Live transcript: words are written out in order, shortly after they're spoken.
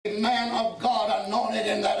man of God anointed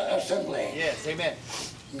in that assembly. Yes, amen.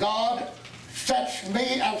 God sets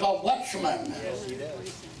me as a watchman. Yes, He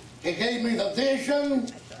does. He gave me the vision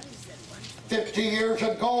 50 years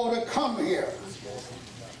ago to come here.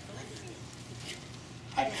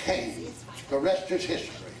 I came. The rest is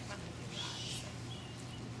history.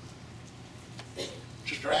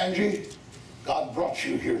 Sister Angie, God brought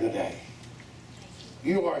you here today.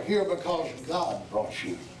 You are here because God brought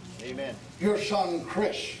you. Amen. Your son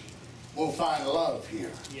Chris will find love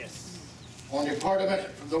here. Yes. Only part of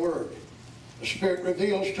it from the Word. The Spirit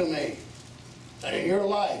reveals to me that in your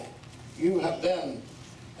life you have been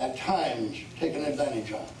at times taken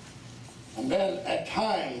advantage of. And then at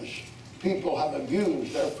times people have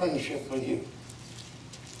abused their friendship with you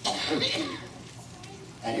and hurt you.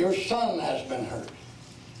 And your son has been hurt.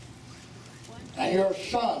 And your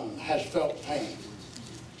son has felt pain.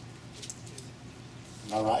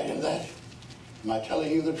 Am I right in that? Am I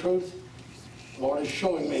telling you the truth? The Lord is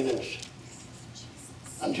showing me this.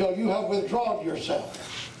 Until you have withdrawn yourself,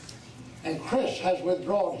 and Chris has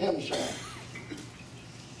withdrawn himself.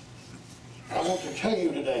 I want to tell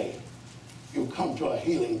you today, you come to a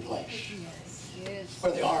healing place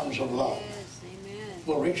where the arms of love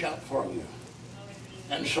will reach out for you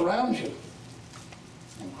and surround you.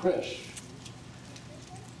 And Chris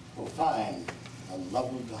will find the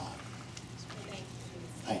love of God.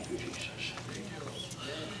 Thank you, Jesus.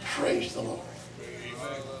 Praise the Lord.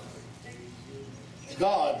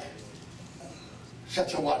 God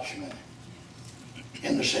sets a watchman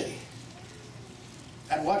in the city.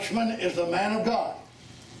 That watchman is the man of God.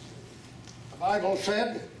 The Bible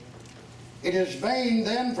said, "It is vain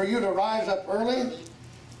then for you to rise up early,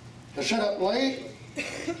 to sit up late,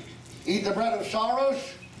 eat the bread of sorrows,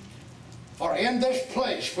 for in this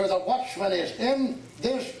place where the watchman is, in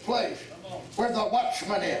this place where the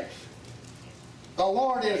watchman is, the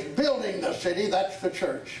Lord is building the city," that's the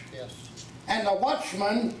church. Yes. And the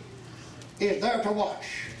watchman is there to watch.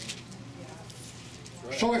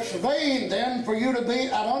 So it's vain then for you to be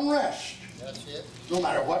at unrest. That's it. No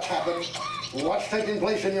matter what's happening, what's taking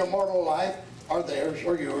place in your mortal life, or theirs,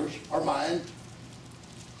 or yours, or mine.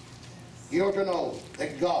 You're to know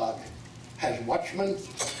that God has watchmen.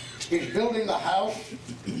 He's building the house.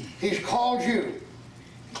 He's called you.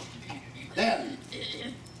 Then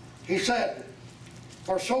he said,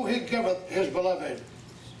 "For so he giveth his beloved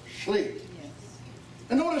sleep."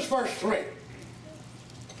 And notice verse 3.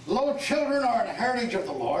 "Lo, children are an heritage of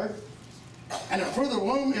the Lord, and the fruit of the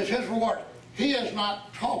womb is his reward." He is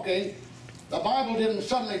not talking. The Bible didn't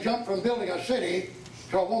suddenly jump from building a city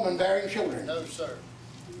to a woman bearing children. No, sir.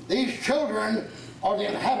 These children are the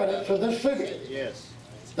inhabitants of this city. Yes.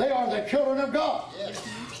 They are the children of God. Yes.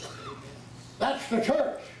 That's the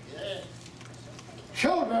church. Yes.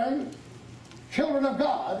 Children of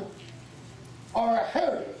God are a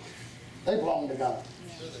heritage. They belong to God.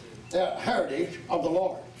 They're a heritage of the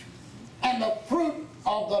Lord. And the fruit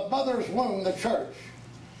of the mother's womb, the church,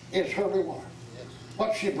 is her reward. Yes.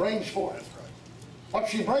 What she brings forth. That's right. What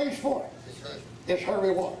she brings forth That's right. is her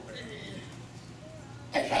reward.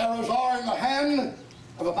 As arrows are in the hand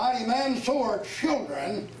of a mighty man, so are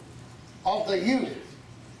children of the youth.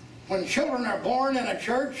 When children are born in a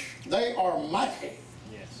church, they are mighty.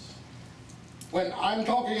 Yes. When I'm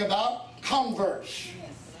talking about converts,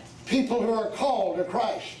 people who are called to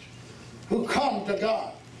Christ, who come to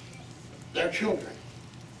God, they're children.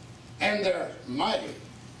 And they're mighty.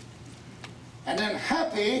 And then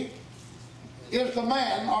happy is the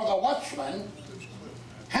man or the watchman.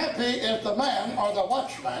 Happy is the man or the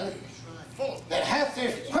watchman that hath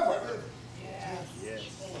his quiver. Yes.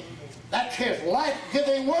 That's his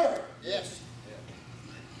life-giving word. Yes.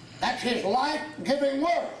 That's his life-giving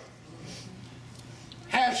word.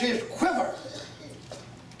 Has his quiver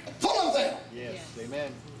full of them. Yes.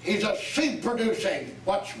 Amen. He's a seed-producing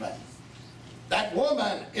watchman. That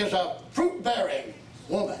woman is a fruit-bearing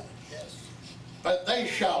woman. Yes. But they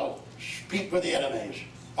shall speak with the enemies.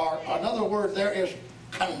 Or another word there is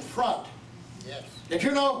confront. Yes. Did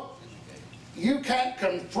you know you can't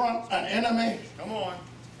confront an enemy Come on.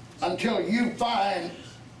 until you find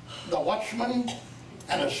the watchman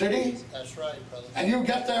and a city, That's right, brother. and you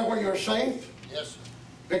get there where you're safe? Yes, sir.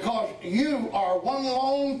 Because you are one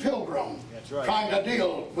lone pilgrim. That's right. Trying to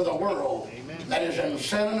deal with a world Amen. that is in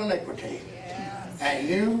sin and iniquity. And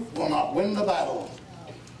you will not win the battle.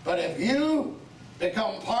 But if you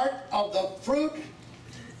become part of the fruit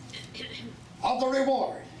of the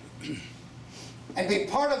reward and be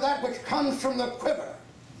part of that which comes from the quiver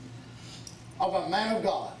of a man of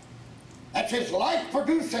God, that's his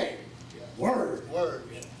life-producing word. Word.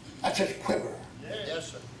 That's his quiver.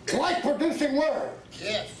 Yes, sir. life-producing word.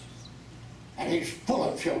 Yes. And he's full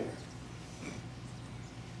of children.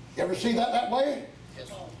 You ever see that way?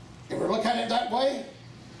 Yes. You ever look at it that way?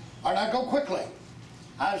 All right, now go quickly.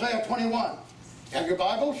 Isaiah 21. You have your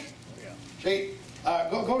Bibles? Yeah. See,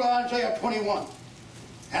 go to Isaiah 21.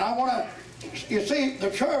 And I want to, you see,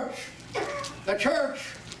 the church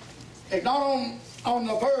is not on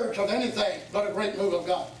the verge of anything but a great move of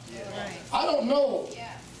God. Right. I don't know.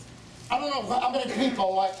 Yes. I don't know how many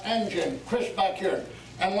people like Angie and Chris back here,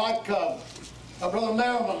 and like Brother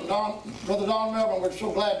Merriman, Brother Don Merriman. We're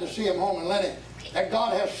so glad to see him home, and Lenny, that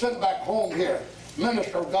God has sent back home here,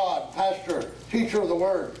 minister of God, pastor, teacher of the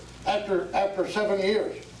Word, after 7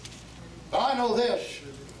 years. But I know this.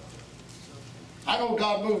 I know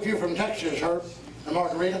God moved you from Texas, Herb and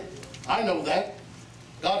Margarita. I know that.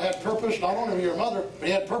 God had purpose, not only with your mother, but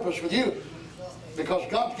he had purpose with you. Because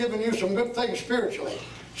God's given you some good things spiritually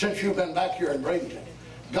since you've been back here in Bradenton.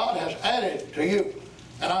 God has added to you,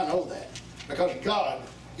 and I know that. Because God,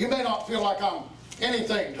 you may not feel like I'm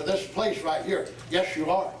anything to this place right here. Yes, you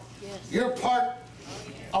are. Yes. You're part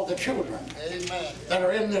of the children Amen. that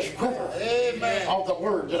are in this quiver Amen. of the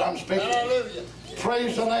word that I'm speaking. Hallelujah.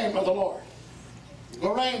 Praise the name of the Lord.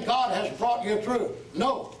 Lorraine, God has brought you through.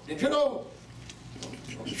 No, did you know?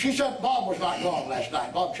 She said Bob was not gone last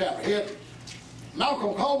night, Bob Chandler.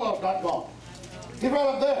 Malcolm Caldwell's not gone. He's right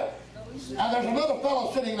up there. And there's another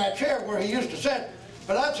fellow sitting in that chair where he used to sit,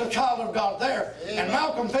 but that's a child of God there. And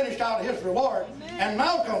Malcolm finished out his reward. And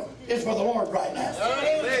Malcolm is for the Lord right now.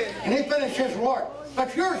 And he finished his reward.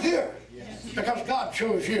 But you're here because God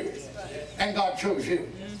chose you. And God chose you.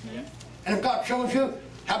 And if God chose you,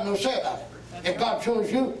 have no say about it. If God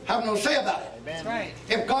chose you, have no say about it. That's right.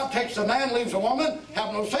 If God takes a man, leaves a woman,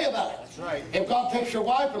 have no say about it. That's right. If God takes your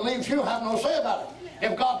wife and leaves you, have no say about it.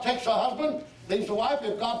 If God takes a husband, leaves the wife.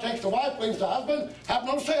 If God takes the wife, leaves the husband, have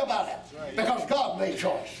no say about it. Right. Because God made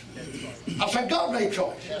choice. I said God made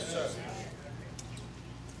choice. Yes, sir.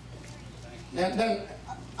 And then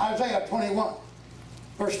Isaiah 21,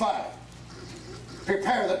 verse 5.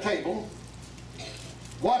 Prepare the table,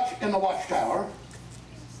 watch in the watchtower,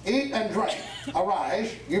 eat and drink.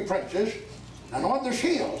 Arise, you princes, and on the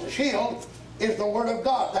shield. The shield is the word of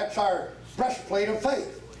God. That's our breastplate of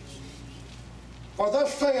faith. For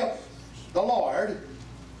thus saith the Lord,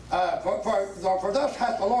 for thus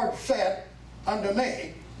hath the Lord said unto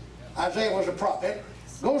me, Isaiah was a prophet,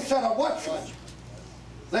 go set a watchman,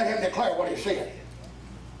 let him declare what he seeth.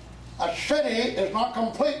 A city is not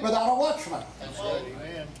complete without a watchman.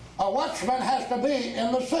 Amen. A watchman has to be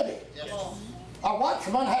in the city. Yes, sir. A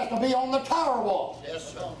watchman has to be on the tower wall.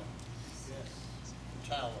 Yes, sir.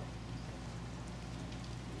 Tower.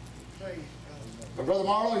 But Brother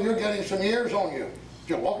Marlow, you're getting some years on you.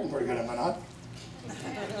 You're walking pretty good, am I not?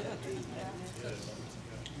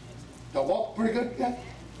 Do I walk pretty good yet?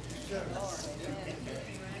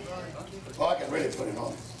 Oh, I can really put it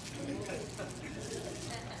on.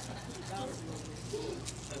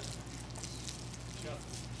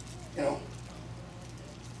 You know,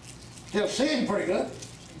 still seeing pretty good.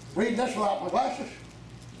 Reading this without my glasses.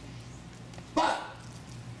 But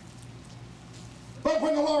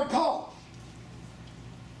when the Lord calls,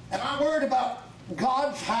 am I worried about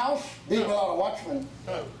God's house being without a watchman?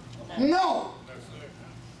 No.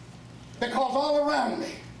 Because all around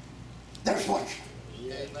me, there's watchmen.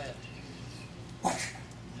 Amen. Watchmen.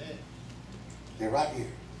 They're right here.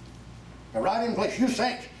 They're right in place. You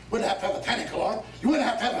saints wouldn't have to have a panic alarm. You wouldn't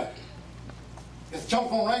have to have a... If the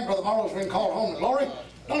telephone rang, Brother Marlow's been called home to glory,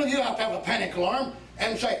 none of you have to have a panic alarm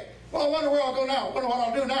and say, well, I wonder where I'll go now. I wonder what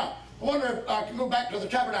I'll do now. I wonder if I can go back to the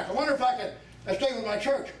tabernacle. I wonder if I can stay with my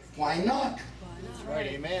church. Why not? That's right.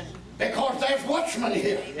 Amen. Because there's watchmen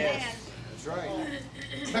here. Yes. That's right.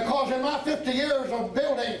 Because in my 50 years of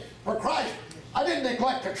building for Christ, I didn't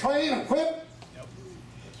neglect to train, equip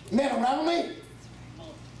men around me.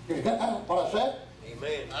 Did you get that, what I said?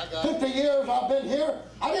 Amen. I got it. 50 years I've been here,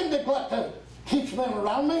 I didn't neglect to teach men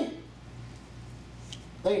around me.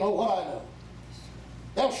 They know what I know.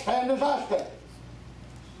 They'll stand as I stand.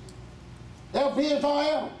 They'll be as I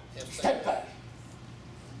am. Yes, sir. Steadfast.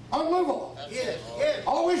 Unmovable. Yes, yes.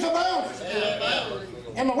 Always abounding Amen.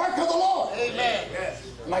 in the work of the Lord. Amen.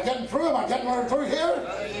 Am I getting through? Am I getting through here?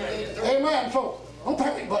 Amen. So, don't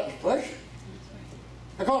panic buttons, please.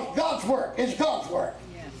 Because God's work is God's work.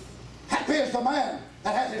 Happy is the man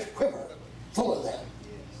that has his quiver full of them.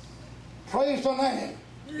 Praise the name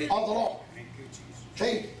of the Lord.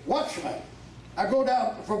 See, watchmen. I go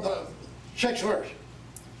down from the 6th verse.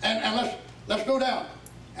 And let's go down.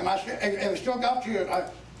 Have I still got you?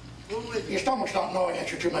 Your stomach's not gnawing at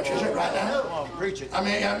you too much, is it, right now? Come on, preach it. I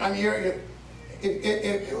mean,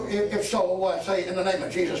 If so, say, in the name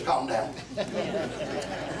of Jesus, calm down.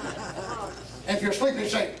 And if you're sleeping,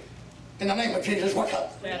 say, in the name of Jesus, wake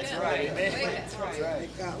up. That's right. Amen. That's right.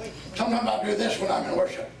 Sometimes I do this when I'm in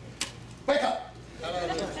worship. Wake up.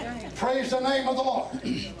 Praise the name of the Lord.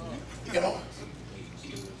 You know.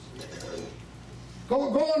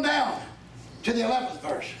 Going down to the 11th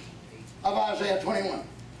verse of Isaiah 21.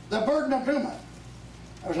 The burden of Duma.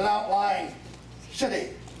 There was an outlying city.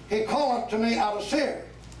 He calleth to me out of Seir,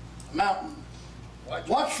 a mountain.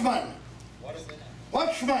 Watchman.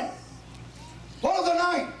 Watchman. What of the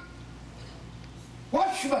night?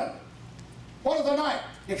 Watchman. What of the night?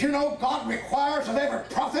 If you know God requires of every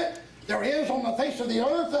prophet there is on the face of the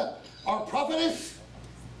earth, or prophetess,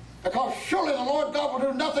 because surely the Lord God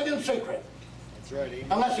will do nothing in secret. That's right. Amen.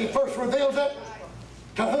 Unless he first reveals it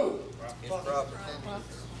to who? His prophet.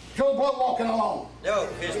 Job was walking alone. No,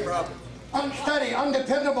 his prophet. Unsteady,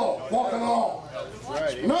 undependable, walking alone.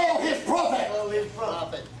 That's right. No, his prophet. Oh, his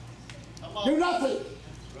prophet. Do nothing.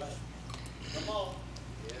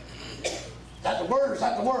 That's the word, is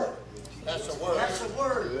that the word? That's the word. That's the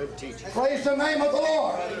word. Good teaching. Praise the name of the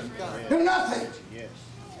Lord. Do nothing. Yes.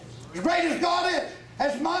 As great as God is,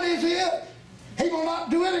 as mighty as he is, he will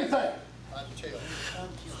not do anything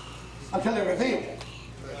until he reveals it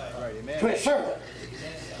Right. Amen. to his servant,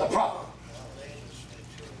 the prophet.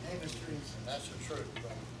 That's the truth.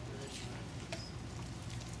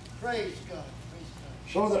 Praise God.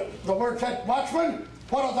 So the word said, watchman,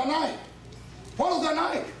 what of the night? What of the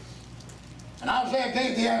night? And Isaiah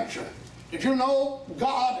gave the answer. Did you know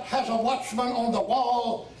God has a watchman on the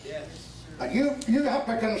wall? Yes. And you have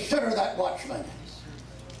to consider that watchman.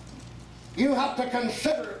 You have to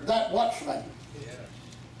consider that watchman.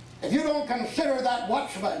 If you don't consider that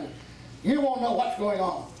watchman, you won't know what's going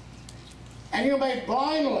on. And you may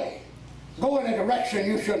blindly go in a direction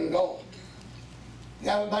you shouldn't go.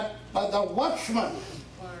 Yeah, but the watchman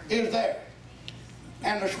is there.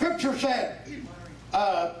 And the scripture said,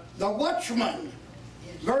 the watchman,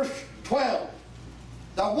 verse 12,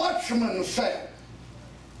 the watchman said,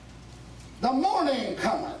 the morning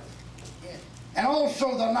cometh, and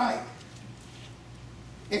also the night.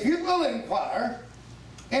 If you will inquire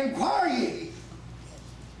ye,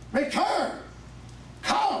 return,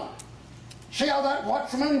 come. See how that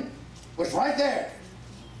watchman was right there.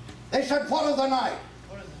 They said, what of the night?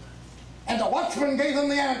 And the watchman gave them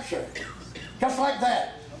the answer. Just like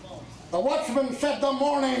that. The watchman said, the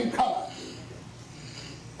morning cometh.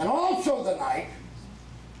 And also the night.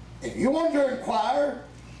 If you want to inquire,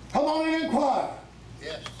 come on and inquire.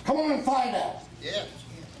 Yes. Come on and find out. Yes.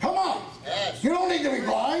 Come on. Yes. You don't need to be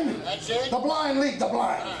blind. That's it. The blind lead the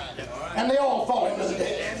blind. And they all fall into the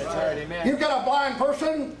ditch. That's right. Amen. You've got a blind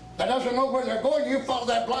person that doesn't know where they're going. You follow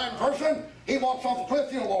that blind person. He walks off a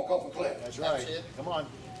cliff, you'll walk off a cliff. That's right. That's it. Come on.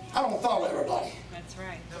 I don't follow everybody. That's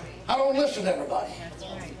right. I don't listen to everybody. That's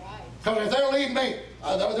right. Because if they're leading me,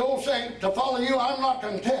 the old saying, to follow you, I'm not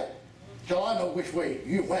content till I know which way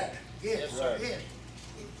you went. Yes, sir. Yes.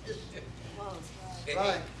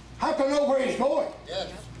 Right. I have to know where he's going.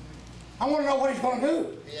 Yes. I want to know what he's going to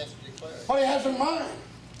do, He has to declare it. what he has in mind.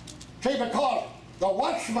 See, because the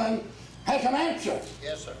watchman has an answer.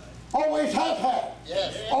 Yes, sir. Always has had.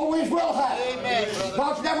 Yes. Always will have. Amen, brother.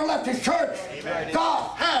 God's never left his church. Amen.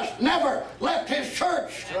 God has never left his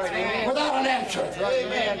church without an answer.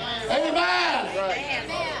 Amen. Amen.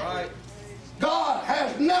 Right. God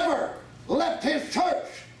has never left his church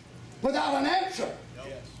without an answer.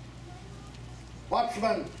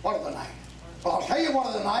 Watchman, what of the night? Well, I'll tell you what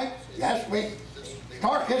of the night. Yes, it's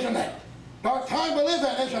dark, isn't it? Dark time we live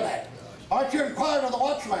in, isn't it? Aren't you inquired of the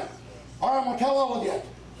watchman? Or I'm going to tell all of you.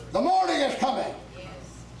 The morning is coming.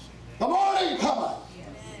 The morning cometh.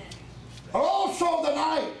 But also the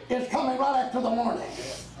night is coming right after the morning.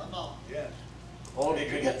 Come on. Oh,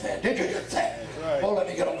 did you get that? Did you get that? right. Oh, let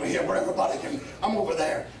me get over here where everybody can. I'm over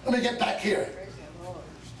there. Let me get back here.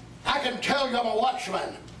 I can tell you I'm a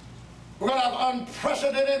watchman. We're going to have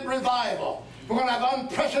unprecedented revival. We're going to have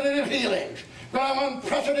unprecedented healings. We're going to have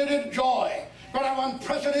unprecedented joy. We're going to have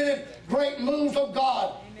unprecedented great moves of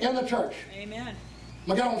God in the church. Amen. I'm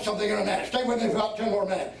going to get on something in a minute. Stay with me for about 10 more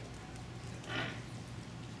minutes.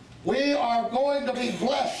 We are going to be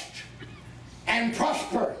blessed and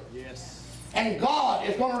prosper. Yes. And God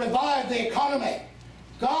is going to revive the economy.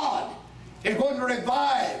 God is going to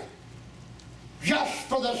revive just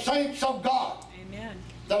for the saints of God. Amen.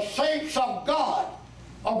 The saints of God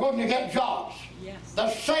are going to get jobs. Yes. The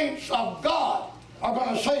saints of God are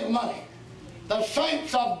going to save money. The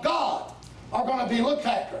saints of God are going to be looked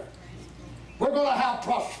after. We're going to have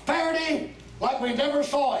prosperity like we never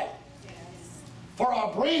saw it. For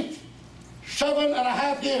a brief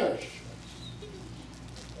 7.5 years.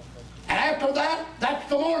 And after that, that's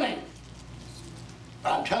the morning.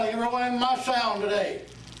 But I'm telling everyone in my sound today,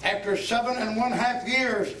 after 7.5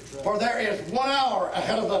 years, for there is 1 hour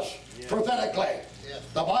ahead of us prophetically.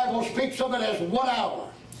 The Bible speaks of it as 1 hour.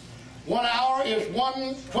 1 hour is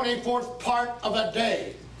 1/24th part of a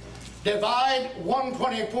day. Divide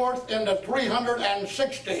 1/24th into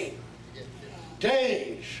 360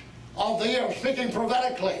 days of the year, speaking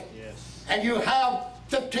prophetically. And you have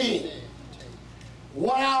 15.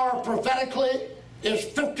 1 hour prophetically is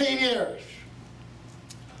 15 years.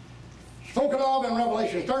 Spoken of in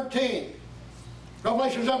Revelation 13,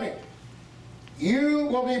 Revelation 17. You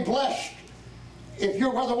will be blessed if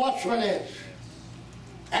you're where the watchman is.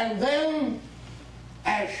 And then,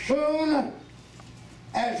 as soon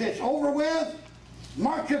as it's over with,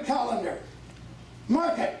 mark your calendar.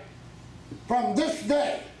 Mark it. From this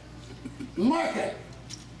day, mark it.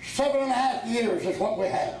 7.5 years is what we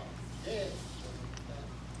have.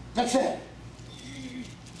 That's it.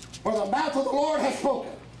 For the mouth of the Lord has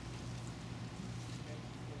spoken.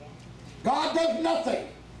 God does nothing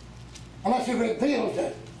unless he reveals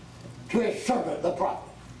it to his servant, the prophet.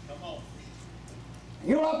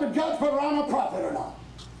 You'll have to judge whether I'm a prophet or not.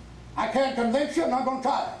 I can't convince you, I'm not going to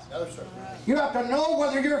try it. No, sir. You have to know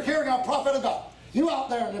whether you're hearing a prophet of God. You out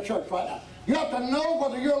there in the church right now, you have to know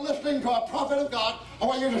whether you're listening to a prophet of God or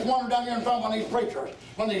whether you're just wandering down here in front of one of these preachers,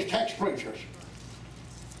 one of these text preachers.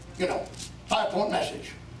 You know, 5-point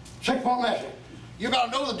message, 6-point message. You got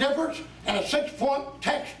to know the difference in a 6-point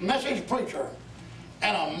text message preacher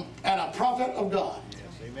and a prophet of God. Yes,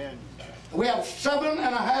 amen. We have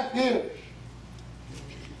 7.5 years.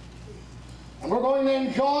 And we're going to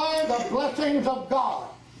enjoy the blessings of God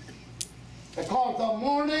because the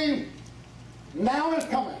morning now is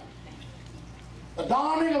coming. The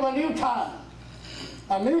dawning of a new time,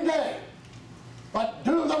 a new day. But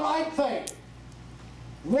do the right thing.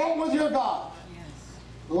 Walk with your God.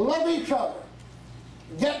 Love each other.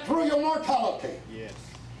 Get through your mortality. Yes.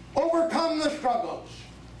 Overcome the struggles.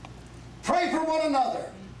 Pray for one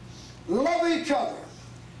another. Love each other.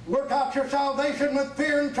 Work out your salvation with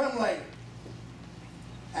fear and trembling.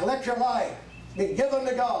 And let your life be given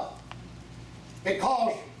to God,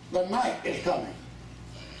 because the night is coming.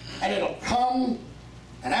 And it'll come,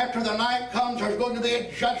 and after the night comes, there's going to be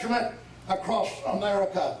a judgment across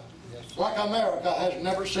America like America has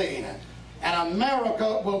never seen. And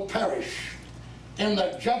America will perish in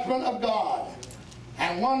the judgment of God.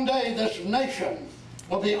 And one day this nation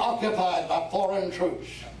will be occupied by foreign troops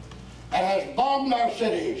and has bombed our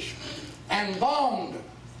cities and bombed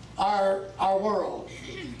our world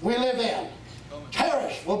we live in.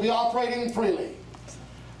 Terrorists will be operating freely.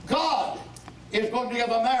 God is going to give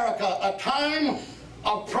America a time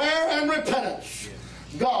of prayer and repentance.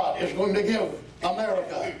 God is going to give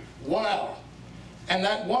America 1 hour. And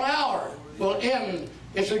that 1 hour will end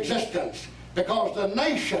its existence, because the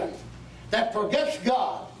nation that forgets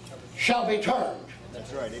God shall be turned.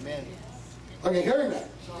 That's right, amen. Are you hearing that?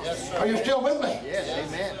 Yes, sir. Are you still with me? Yes,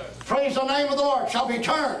 amen. Praise the name of the Lord. Shall be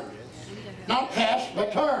turned. Not cast,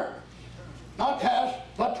 but turned. Not cast,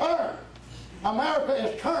 but turned. America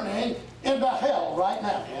is turning into hell right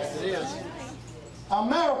now. Yes, it is.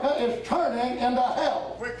 America is turning into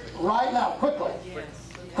hell right now, quickly.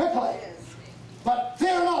 Quickly. But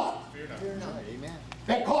fear not, Amen.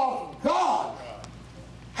 because God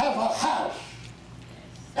has a house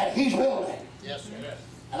that he's building. Yes, sir.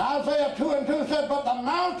 And Isaiah 2:2 said, but the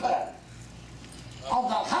mountain of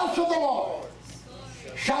the house of the Lord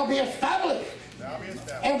shall be established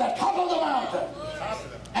in the top of the mountain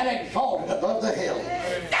and exalted above the hill.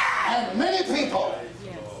 And many people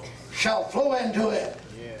shall flow into it.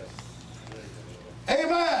 Yes.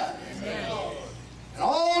 Amen. And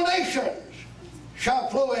all nations shall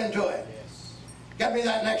flow into it. Get me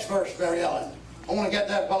that next verse, Mary Ellen. I want to get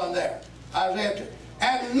that while I'm there. Isaiah 2.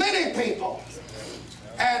 And many people,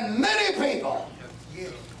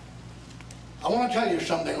 I want to tell you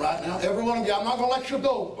something right now. Every one of you, I'm not going to let you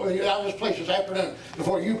go out of this place this afternoon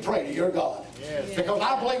before you pray to your God. Yes. Because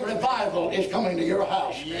I believe revival is coming to your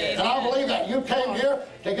house. Yes. And I believe that you came here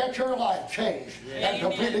to get your life changed and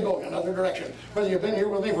completely go in another direction. Whether you've been here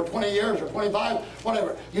with me for 20 years or 25,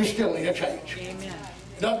 whatever, you still need a change. Amen.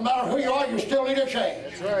 It doesn't matter who you are, you still need a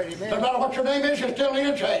change. That's right, amen. Doesn't matter what your name is, you still need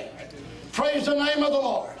a change. Praise the name of the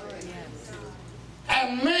Lord.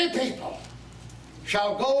 And many people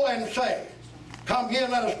shall go and say, come ye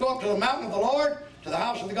and let us go up to the mountain of the Lord, to the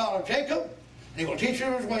house of the God of Jacob, and he will teach you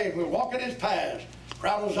his ways, we will walk in his paths.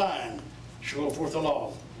 Proud of Zion shall go forth the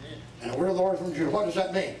law. And the word of the Lord from Judah. What does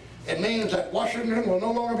that mean? It means that Washington will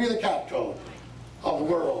no longer be the capital of the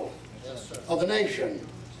world. of the nation.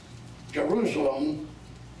 Jerusalem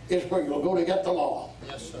is where you'll go to get the law.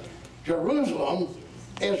 Yes, sir. Jerusalem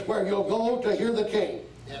is where you'll go to hear the king.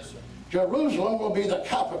 Yes, sir. Jerusalem will be the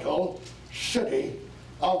capital city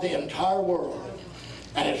of the entire world.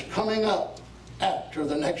 And it's coming up after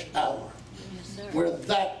the next hour. We're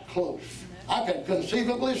that close. I could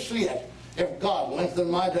conceivably see it if God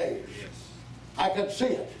lengthened my days. I could see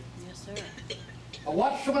it. Yes, sir. A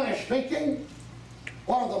watchman is speaking,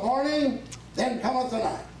 one of the morning, then cometh the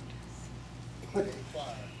night. Quickly.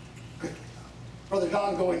 Quickly. Brother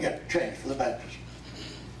John, go and get changed for the baptism.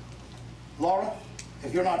 Laura,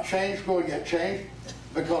 if you're not changed, go and get changed,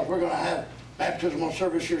 because we're going to have baptismal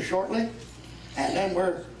service here shortly. And then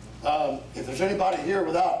if there's anybody here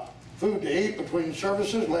without food to eat between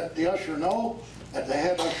services, let the usher know, let the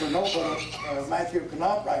head usher know, Brother Matthew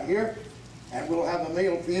Knopp right here. And we'll have a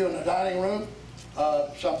meal for you in the dining room,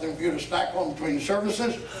 something for you to snack on between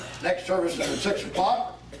services. Next service is at 6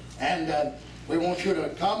 o'clock. And we want you to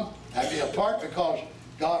come and be a part, because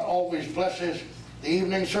God always blesses the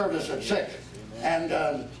evening service at 6. And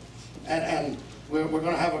we're going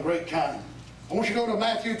to have a great time. I want you to go to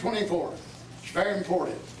Matthew 24. It's very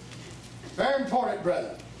important. Very important,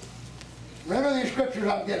 brethren. Remember these scriptures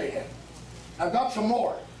I'm giving you. I've got some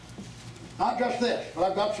more. Not just this, but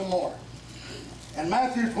I've got some more. In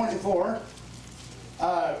Matthew 24,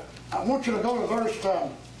 I want you to go to verse,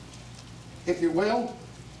 if you will,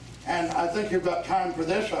 and I think you've got time for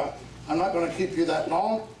this. I'm not going to keep you that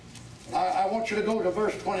long. I want you to go to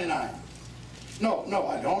verse 29. No,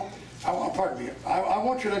 I don't. Pardon me. I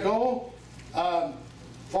want you to go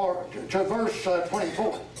to verse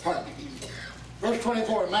 24. Pardon me. Verse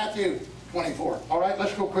 24, Matthew 24. All right,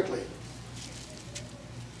 let's go quickly.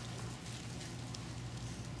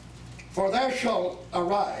 For there shall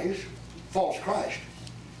arise false Christ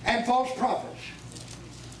and false prophets,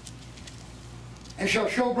 and shall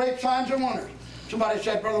show great signs and wonders. Somebody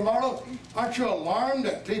said, Brother Marlow, aren't you alarmed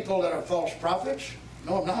at people that are false prophets?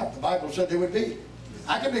 No, I'm not. The Bible said they would be.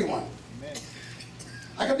 I could be one. Amen.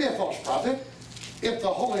 I could be a false prophet if the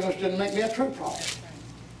Holy Ghost didn't make me a true prophet.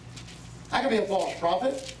 I could be a false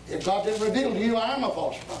prophet if God didn't reveal to you I am a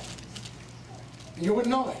false prophet. And you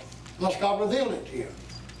wouldn't know it unless God revealed it to you.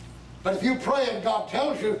 But if you pray and God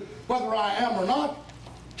tells you whether I am or not,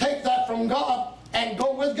 take that from God and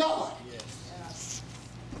go with God. Yes.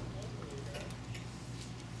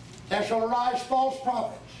 There shall arise false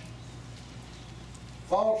prophets,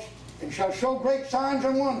 and shall show great signs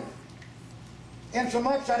and wonders,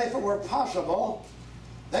 insomuch that if it were possible,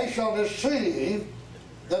 they shall deceive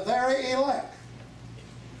the very elect,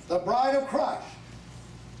 the bride of Christ.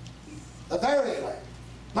 The very elect,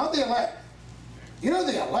 not the elect. You're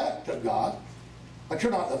the elect of God, but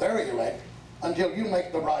you're not the very elect until you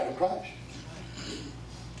make the bride of Christ.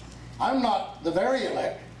 I'm not the very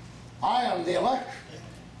elect. I am the elect.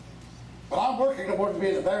 But I'm working towards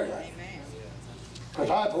being the very elect.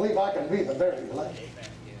 Because I believe I can be the very elect.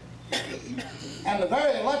 And the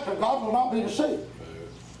very elect of God will not be deceived.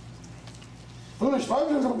 Foolish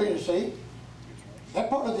virgins will be deceived. They're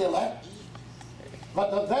part of the elect.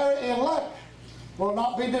 But the very elect will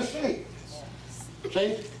not be deceived.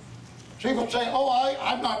 See? People say, oh,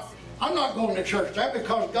 I'm not going to church there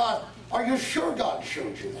because God, are you sure God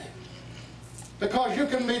showed you that? Because you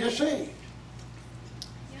can be deceived.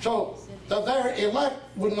 So the very elect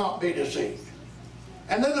will not be deceived.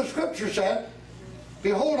 And then the scripture said,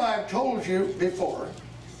 behold, I have told you before,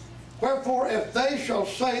 wherefore if they shall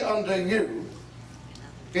say unto you,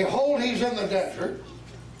 behold, he's in the desert.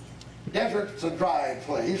 Desert's a dry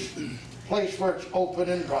place where it's open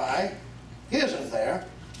and dry. He isn't there.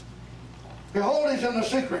 Behold, he's in the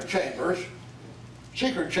secret chambers.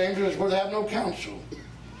 Secret chambers is where they have no counsel.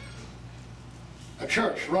 A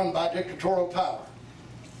church run by dictatorial power.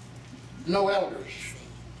 No elders.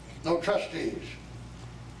 No trustees.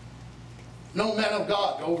 No men of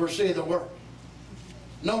God to oversee the work.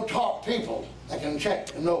 No taught people that can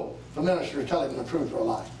check and know if the minister is telling them the truth or a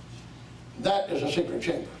lie. That is a secret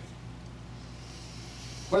chamber.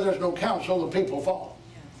 Where there's no counsel, the people fall.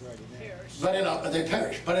 But they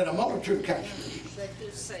perish. But in a multitude of counselors,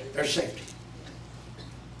 there's safety.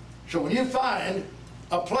 So when you find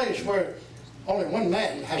a place where only one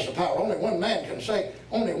man has the power, only one man can say,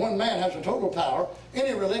 only one man has the total power,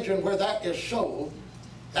 any religion where that is so,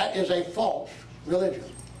 that is a false religion.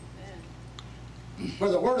 Where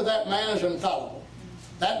the word of that man is infallible.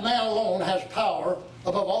 That man alone has power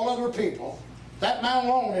above all other people. That man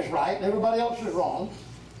alone is right and everybody else is wrong.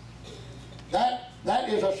 That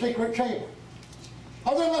is a secret chamber.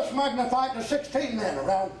 Oh, then let's magnify it to 16 men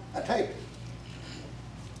around a table.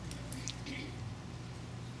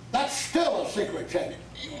 That's still a secret chamber.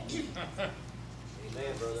 Amen,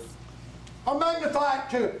 brother. Or magnify it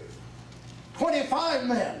to 25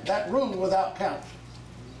 men, that room without counsel.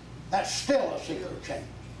 That's still a secret chamber.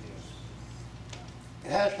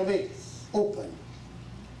 It has to be open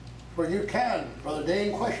where you can, Brother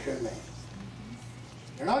Dean, question me.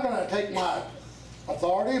 You're not going to take my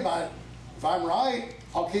authority. If I'm right,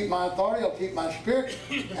 I'll keep my authority, I'll keep my spirit,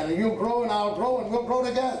 and you'll grow and I'll grow and we'll grow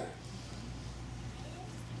together.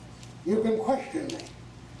 You can question me.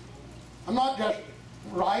 I'm not just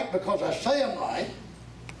right because I say I'm right.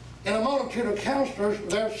 In a multitude of counselors,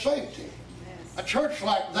 there's safety. A church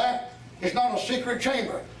like that is not a secret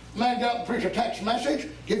chamber. A man get up and preach a text message,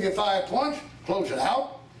 give you 5 points, close it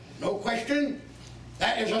out, no question.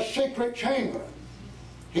 That is a secret chamber.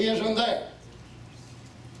 He isn't there.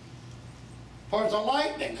 For as the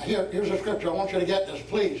lightning, here's a scripture, I want you to get this,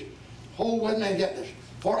 please. Hold with me and get this.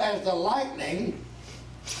 For as the lightning,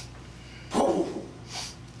 lightning,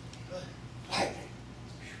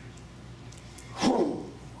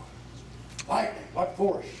 lightning, what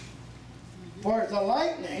force? For as the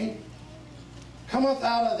lightning cometh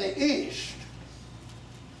out of the east,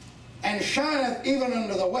 and shineth even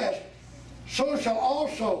unto the west, so shall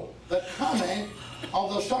also the coming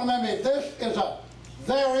of the Son of Man be. This is a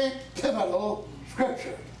very pivotal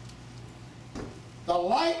scripture. The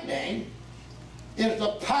lightning is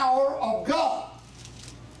the power of God.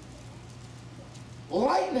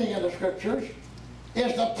 Lightning in the scriptures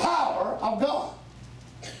is the power of God.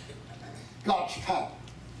 God's power.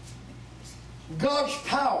 God's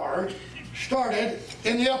power started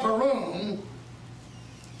in the upper room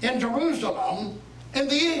in Jerusalem in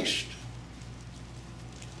the east.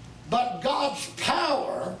 But God's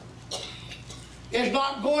power is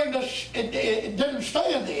not going to, it didn't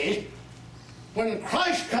stay in the east. When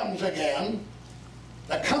Christ comes again,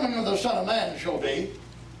 the coming of the Son of Man shall be,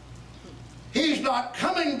 He's not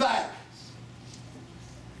coming back.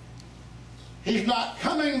 He's not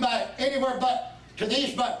coming back anywhere but to the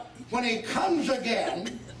east. But when He comes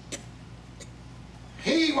again,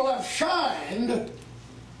 He will have shined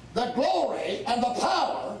the glory and the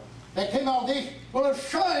power that came out of the east will have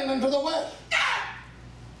shined into the west.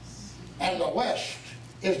 And the west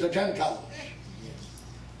is the Gentiles.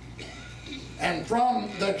 And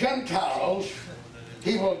from the Gentiles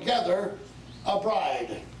He will gather a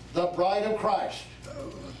bride, the bride of Christ.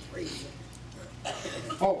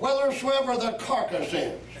 For whithersoever the carcass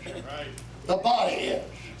is, the body is,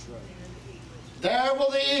 there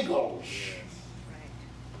will the eagles.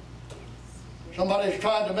 Somebody's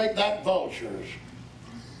tried to make that vultures.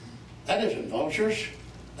 That isn't vultures,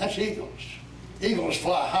 that's eagles. Eagles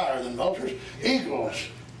fly higher than vultures. Eagles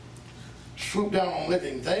swoop down on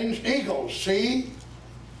living things. Eagles see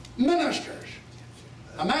ministers.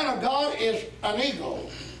 A man of God is an eagle.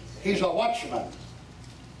 He's a watchman.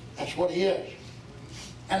 That's what he is.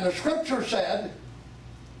 And the scripture said,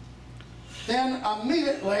 then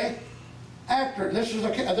immediately after, this is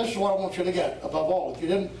what I want you to get above all, if you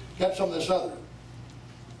didn't get some of this other.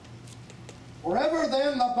 Wherever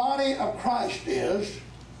then the body of Christ is,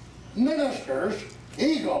 ministers,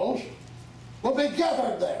 eagles, will be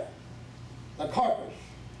gathered there. The carcass,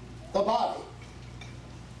 the body.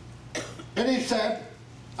 And he said,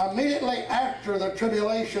 immediately after the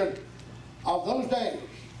tribulation of those days,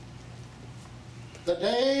 the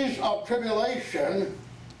days of tribulation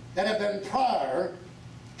that have been prior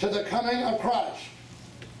to the coming of Christ,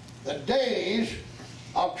 the days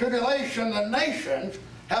of tribulation the nations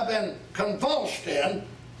have been convulsed in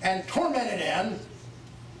and tormented in,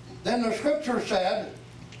 then the scripture said,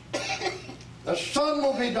 the sun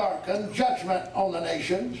will be darkened, judgment on the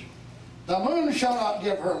nations, the moon shall not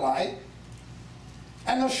give her light,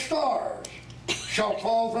 and the stars shall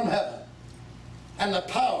fall from heaven, and the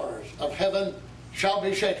powers of heaven shall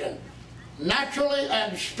be shaken. Naturally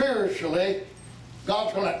and spiritually,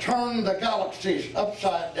 God's going to turn the galaxies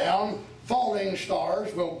upside down. Falling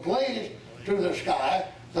stars will blaze through the sky.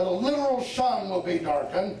 The literal sun will be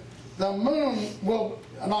darkened. The moon will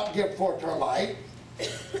not give forth her light.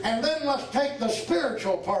 And then let's take the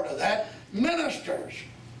spiritual part of that. Ministers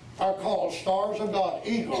are called stars of God.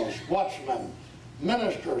 Eagles, watchmen,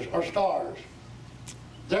 ministers are stars.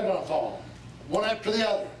 They're going to fall. One after the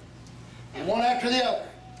other. One after the other.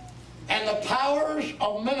 And the powers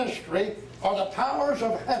of ministry, or the powers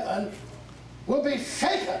of heaven, will be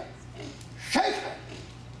shaken. Shaken.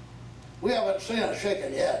 We haven't seen it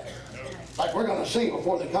shaken yet. Like we're going to see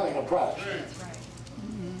before the coming of Christ.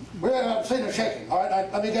 We haven't seen it shaking. All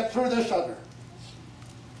right, let me get through this other.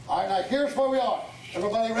 All right, now here's where we are.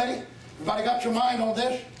 Everybody ready? Everybody got your mind on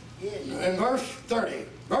this? In verse 30.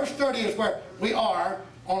 Verse 30 is where we are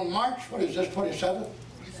on March, what is this, 27th?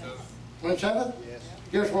 27th? Yes.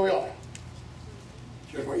 Here's where we are.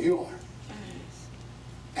 Here's where you are.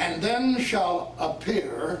 And then shall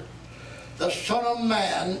appear the Son of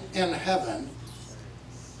Man in heaven,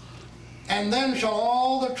 and then shall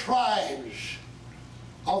all the tribes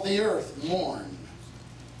of the earth mourn,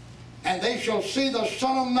 and they shall see the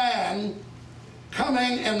Son of Man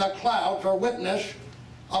coming in the clouds, or witness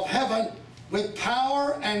of heaven, with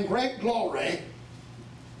power and great glory.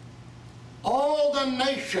 All the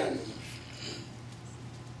nations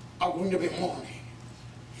are going to be mourning.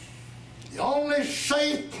 The only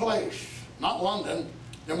safe place, not London,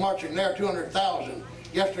 they're marching there, 200,000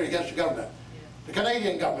 yesterday against the government. The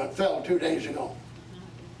Canadian government fell 2 days ago.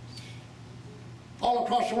 All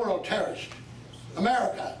across the world, terrorists.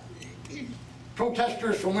 America,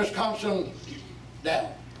 protesters from Wisconsin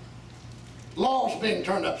down. Laws being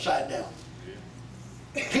turned upside down.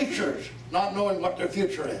 Teachers not knowing what their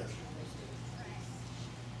future is.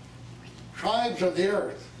 Tribes of the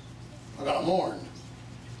earth are going to mourn.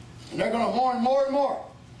 And they're going to mourn more and more.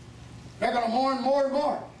 They're going to mourn more and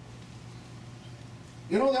more.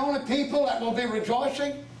 You know, the only people that will be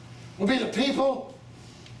rejoicing will be the people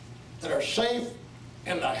that are safe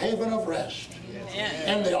in the haven of rest. Yes.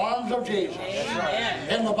 In the arms of Jesus.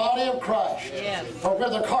 Yes. In the body of Christ. Yes. For where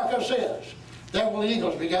the carcass is, there will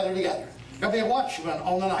eagles be gathered together. There'll be a watchman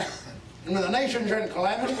on the night. And when the nations are in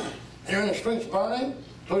calamity, and you're in the streets burning,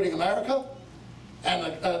 including America, and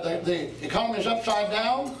the economy is upside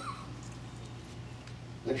down,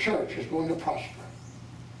 the church is going to prosper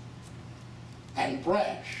and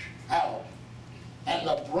branch out. And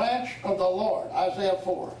the branch of the Lord, Isaiah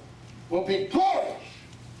 4, will be glorious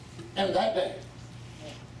in that day.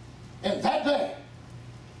 In that day.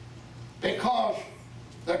 Because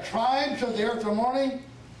the tribes of the earth are mourning,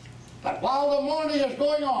 but while the mourning is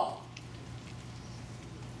going on,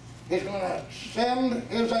 He's going to send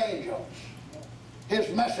His angels, His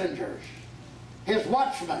messengers, His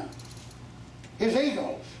watchmen, His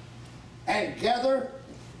eagles, and gather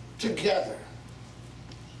together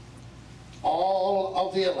all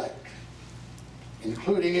of the elect,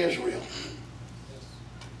 including Israel.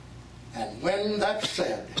 And when that's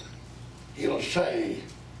said, He'll say,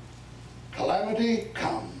 calamity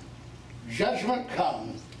come, judgment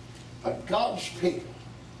come, but God's people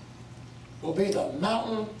will be the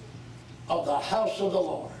mountain of the house of the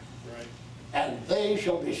Lord. Right. And they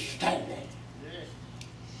shall be standing,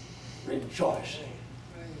 rejoicing,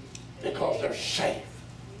 because they're safe.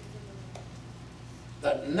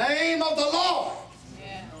 The name of the Lord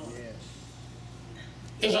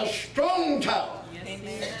is a strong tower.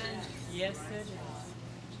 Amen. Yes, it is.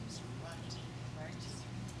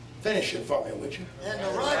 Finish it for me, would you? And the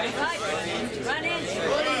right. Run into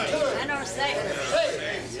it. And are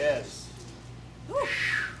safe. Yes.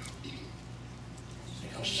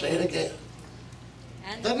 I'll say it again.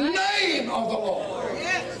 And The name of the Lord.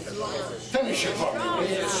 Finish it for me, will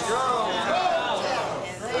you?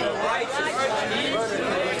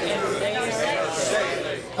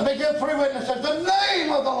 Let me give 3 witnesses. The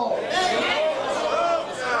name of the Lord.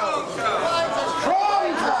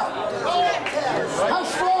 Strong tower. How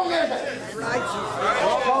strong is it?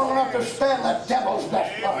 Strong enough to stand the devil's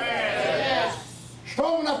best part.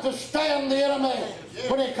 Strong enough to stand the enemy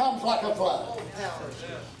when he comes like a flood.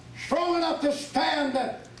 Strong enough to stand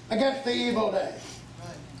against the evil day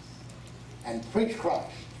and preach Christ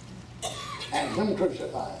and Him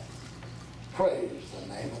crucified. Praise the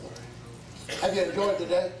name of the Lord. Have you enjoyed the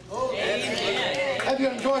day? Have you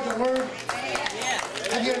enjoyed the Word?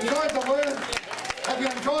 Have you enjoyed the Word? Have you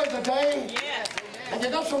enjoyed the day? Have you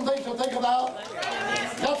got some things to think about?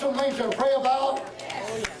 Got some things to pray about?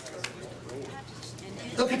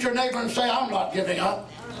 Look at your neighbor and say, I'm not giving up.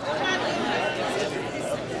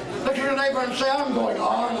 Look at your neighbor and say, I'm going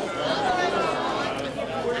on.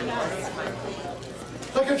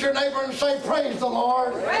 Look at your neighbor and say, praise the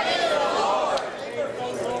Lord.